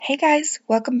Hey guys,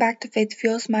 welcome back to Faith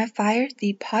Fuels My Fire,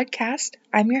 the podcast.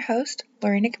 I'm your host,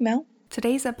 Lorena Camille.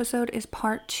 Today's episode is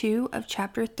part 2 of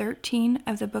chapter 13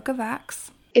 of the book of Acts.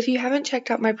 If you haven't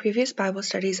checked out my previous Bible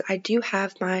studies, I do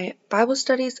have my Bible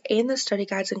studies and the study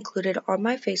guides included on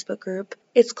my Facebook group.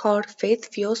 It's called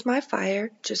Faith Fuels My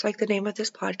Fire, just like the name of this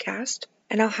podcast.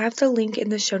 And I'll have the link in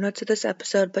the show notes of this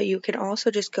episode, but you can also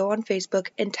just go on Facebook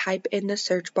and type in the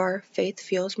search bar, Faith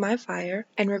Fuels My Fire,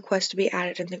 and request to be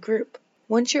added in the group.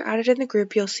 Once you're added in the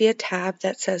group, you'll see a tab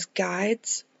that says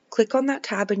Guides. Click on that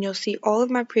tab and you'll see all of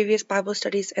my previous Bible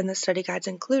studies and the study guides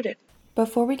included.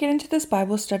 Before we get into this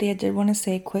Bible study, I did want to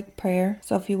say a quick prayer,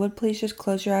 so if you would please just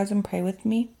close your eyes and pray with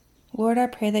me. Lord, I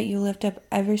pray that you lift up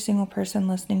every single person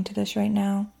listening to this right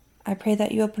now. I pray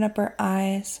that you open up our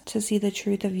eyes to see the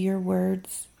truth of your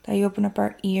words, that you open up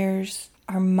our ears,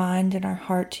 our mind, and our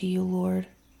heart to you, Lord.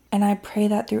 And I pray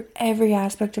that through every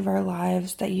aspect of our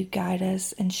lives that you guide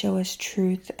us and show us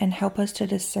truth and help us to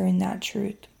discern that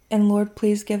truth. And Lord,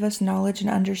 please give us knowledge and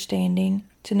understanding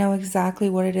to know exactly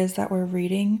what it is that we're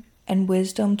reading and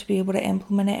wisdom to be able to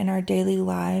implement it in our daily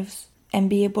lives and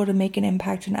be able to make an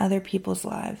impact in other people's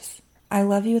lives. I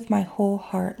love you with my whole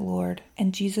heart, Lord.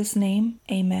 In Jesus' name,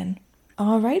 amen.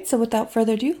 All right, so without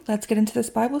further ado, let's get into this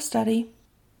Bible study.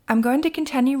 I'm going to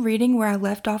continue reading where I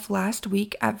left off last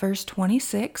week at verse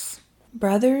 26.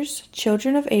 Brothers,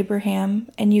 children of Abraham,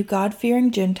 and you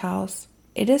God-fearing Gentiles,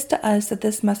 it is to us that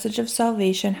this message of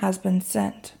salvation has been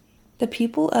sent. The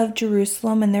people of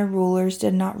Jerusalem and their rulers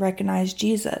did not recognize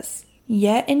Jesus.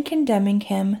 Yet in condemning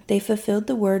him, they fulfilled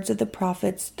the words of the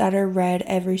prophets that are read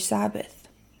every Sabbath.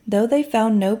 Though they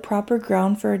found no proper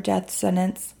ground for a death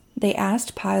sentence, they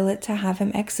asked Pilate to have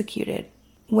him executed.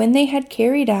 When they had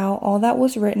carried out all that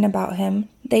was written about him,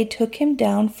 they took him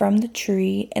down from the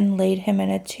tree and laid him in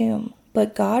a tomb.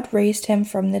 But God raised him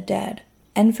from the dead.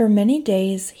 And for many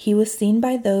days he was seen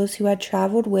by those who had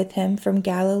traveled with him from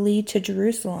Galilee to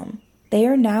Jerusalem. They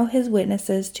are now his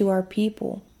witnesses to our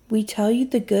people. We tell you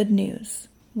the good news.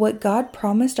 What God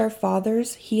promised our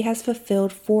fathers, he has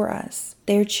fulfilled for us,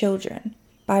 their children,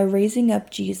 by raising up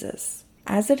Jesus.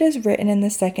 As it is written in the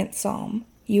second Psalm,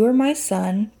 you are my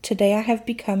son, today I have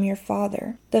become your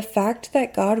father. The fact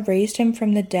that God raised him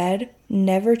from the dead,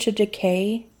 never to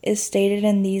decay, is stated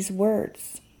in these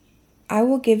words. I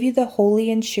will give you the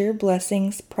holy and sure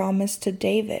blessings promised to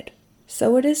David.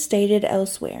 So it is stated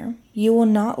elsewhere, you will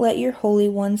not let your Holy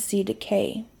One see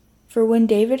decay. For when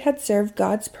David had served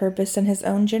God's purpose in his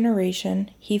own generation,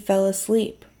 he fell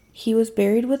asleep. He was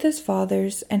buried with his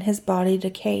fathers, and his body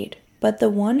decayed. But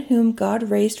the one whom God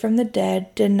raised from the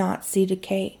dead did not see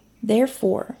decay.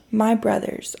 Therefore, my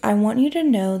brothers, I want you to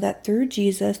know that through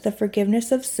Jesus the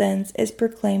forgiveness of sins is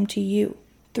proclaimed to you.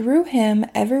 Through him,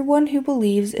 everyone who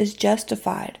believes is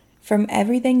justified from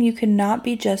everything you cannot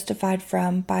be justified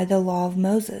from by the law of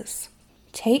Moses.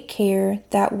 Take care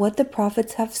that what the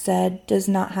prophets have said does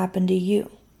not happen to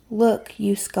you. Look,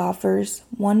 you scoffers,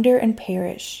 wonder and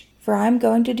perish, for I am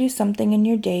going to do something in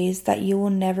your days that you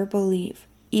will never believe,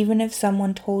 even if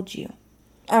someone told you.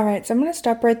 Alright, so I'm going to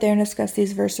stop right there and discuss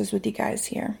these verses with you guys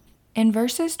here. In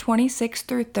verses 26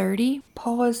 through 30,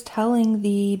 Paul is telling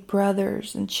the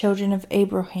brothers and children of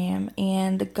Abraham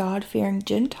and the God-fearing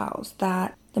Gentiles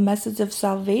that the message of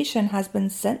salvation has been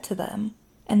sent to them,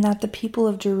 and that the people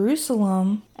of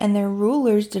Jerusalem and their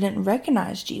rulers didn't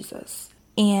recognize Jesus,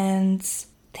 and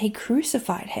they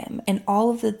crucified him, and all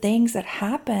of the things that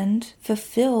happened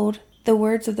fulfilled the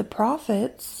words of the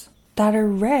prophets that are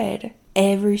read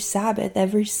every Sabbath,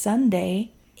 every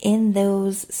Sunday. In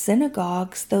those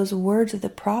synagogues, those words of the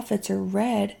prophets are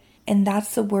read, and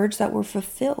that's the words that were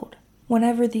fulfilled.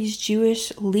 Whenever these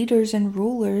Jewish leaders and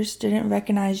rulers didn't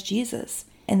recognize Jesus,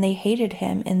 and they hated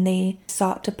him, and they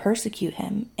sought to persecute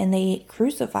him, and they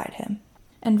crucified him.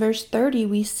 In verse 30,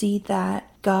 we see that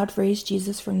God raised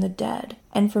Jesus from the dead,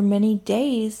 and for many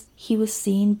days he was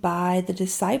seen by the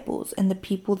disciples and the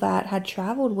people that had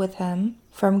traveled with him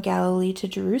from Galilee to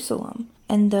Jerusalem.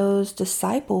 And those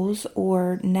disciples,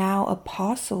 or now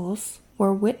apostles,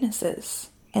 were witnesses,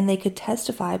 and they could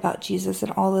testify about Jesus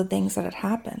and all the things that had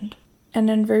happened. And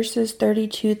in verses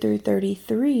 32 through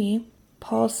 33,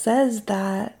 Paul says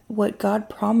that what God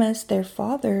promised their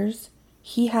fathers,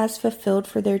 he has fulfilled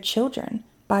for their children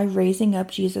by raising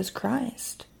up Jesus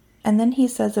Christ. And then he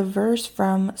says a verse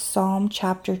from Psalm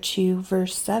chapter 2,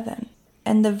 verse 7.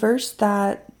 And the verse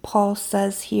that Paul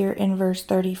says here in verse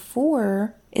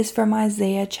 34 is from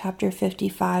Isaiah chapter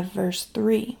 55, verse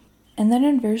 3. And then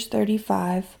in verse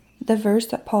 35, the verse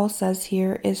that Paul says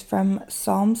here is from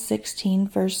Psalm 16,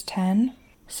 verse 10.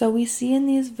 So we see in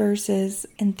these verses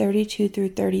in 32 through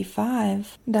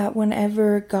 35 that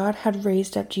whenever God had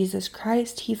raised up Jesus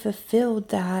Christ, he fulfilled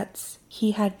that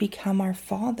he had become our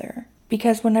Father.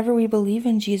 Because whenever we believe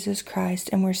in Jesus Christ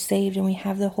and we're saved and we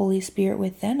have the Holy Spirit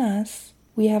within us,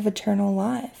 we have eternal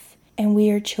life and we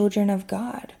are children of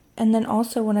God. And then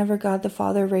also whenever God the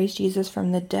Father raised Jesus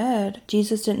from the dead,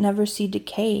 Jesus didn't never see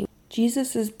decay.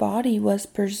 Jesus' body was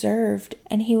preserved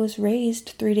and he was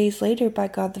raised 3 days later by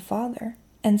God the Father.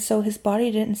 And so his body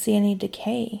didn't see any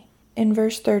decay. In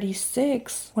verse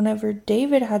 36, whenever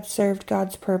David had served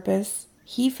God's purpose,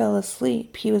 he fell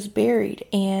asleep, he was buried,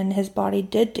 and his body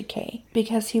did decay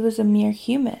because he was a mere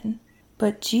human.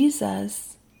 But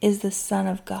Jesus is the Son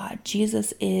of God.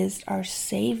 Jesus is our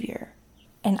Savior.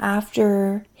 And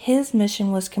after his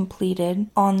mission was completed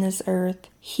on this earth,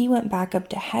 he went back up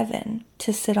to heaven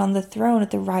to sit on the throne at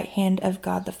the right hand of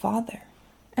God the Father.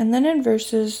 And then in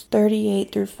verses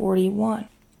 38 through 41,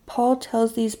 Paul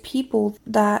tells these people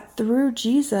that through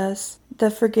Jesus,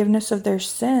 the forgiveness of their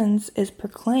sins is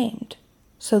proclaimed.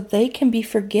 So they can be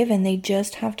forgiven. They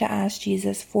just have to ask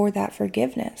Jesus for that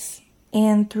forgiveness.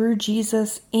 And through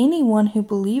Jesus, anyone who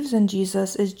believes in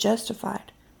Jesus is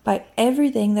justified by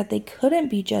everything that they couldn't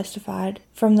be justified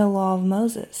from the law of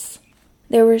Moses.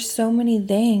 There were so many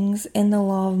things in the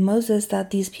law of Moses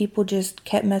that these people just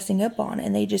kept messing up on,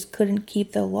 and they just couldn't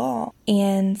keep the law.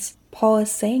 And Paul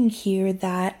is saying here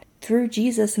that through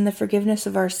Jesus and the forgiveness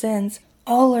of our sins,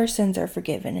 all our sins are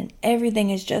forgiven and everything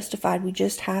is justified. We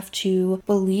just have to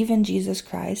believe in Jesus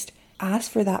Christ,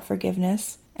 ask for that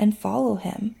forgiveness, and follow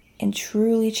him, and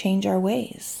truly change our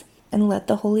ways, and let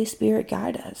the Holy Spirit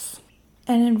guide us.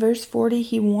 And in verse 40,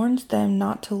 he warns them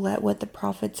not to let what the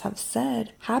prophets have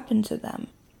said happen to them.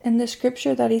 And the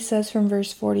scripture that he says from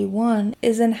verse 41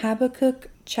 is in Habakkuk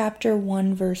chapter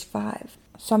 1, verse 5.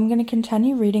 So I'm going to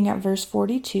continue reading at verse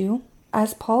 42.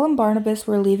 As Paul and Barnabas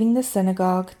were leaving the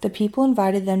synagogue, the people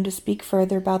invited them to speak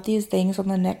further about these things on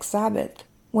the next Sabbath.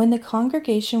 When the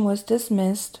congregation was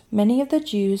dismissed, many of the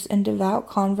Jews and devout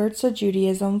converts to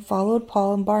Judaism followed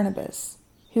Paul and Barnabas,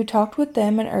 who talked with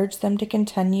them and urged them to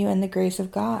continue in the grace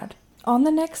of God. On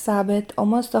the next Sabbath,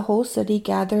 almost the whole city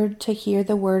gathered to hear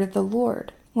the word of the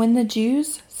Lord. When the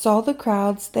Jews saw the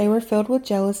crowds, they were filled with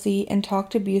jealousy and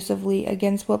talked abusively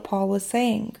against what Paul was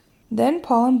saying. Then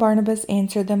Paul and Barnabas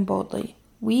answered them boldly,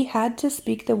 "We had to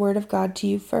speak the word of God to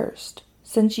you first.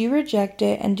 Since you reject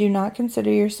it and do not consider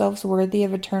yourselves worthy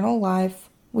of eternal life,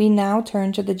 we now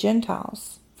turn to the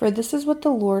Gentiles. For this is what the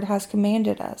Lord has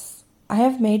commanded us. I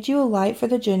have made you a light for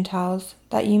the Gentiles,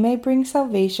 that you may bring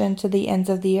salvation to the ends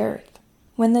of the earth."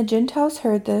 When the Gentiles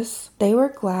heard this, they were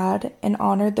glad and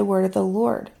honored the word of the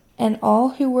Lord, and all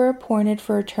who were appointed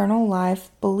for eternal life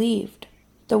believed.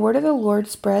 The word of the Lord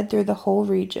spread through the whole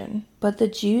region, but the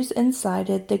Jews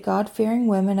incited the God-fearing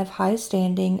women of high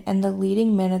standing and the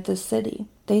leading men of the city.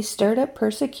 They stirred up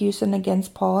persecution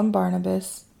against Paul and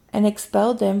Barnabas and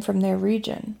expelled them from their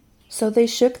region. So they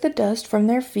shook the dust from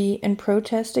their feet in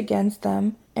protest against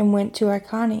them and went to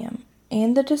Iconium.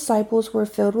 And the disciples were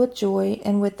filled with joy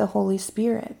and with the Holy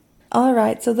Spirit.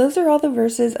 Alright, so those are all the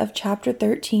verses of chapter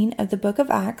 13 of the book of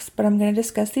Acts, but I'm going to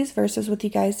discuss these verses with you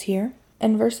guys here.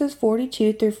 In verses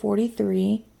 42 through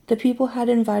 43, the people had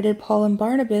invited Paul and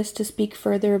Barnabas to speak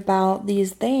further about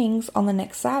these things on the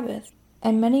next Sabbath.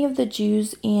 And many of the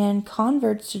Jews and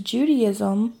converts to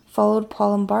Judaism followed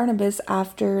Paul and Barnabas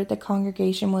after the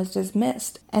congregation was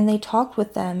dismissed, and they talked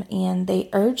with them and they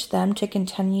urged them to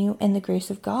continue in the grace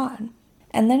of God.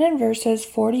 And then in verses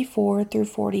 44 through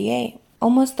 48,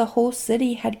 almost the whole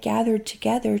city had gathered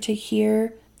together to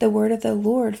hear the word of the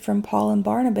Lord from Paul and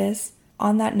Barnabas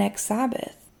on that next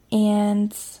Sabbath.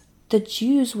 And the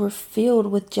Jews were filled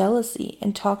with jealousy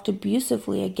and talked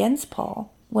abusively against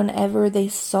Paul whenever they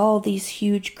saw these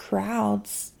huge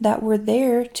crowds that were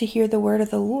there to hear the word of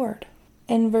the Lord.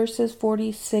 In verses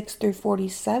 46 through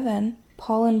 47,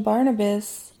 Paul and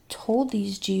Barnabas told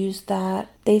these Jews that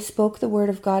they spoke the word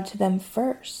of God to them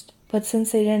first. But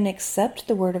since they didn't accept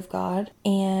the word of God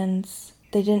and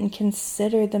they didn't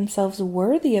consider themselves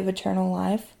worthy of eternal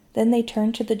life, then they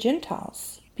turned to the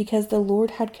Gentiles, because the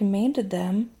Lord had commanded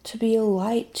them to be a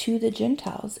light to the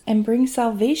Gentiles and bring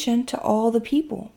salvation to all the people.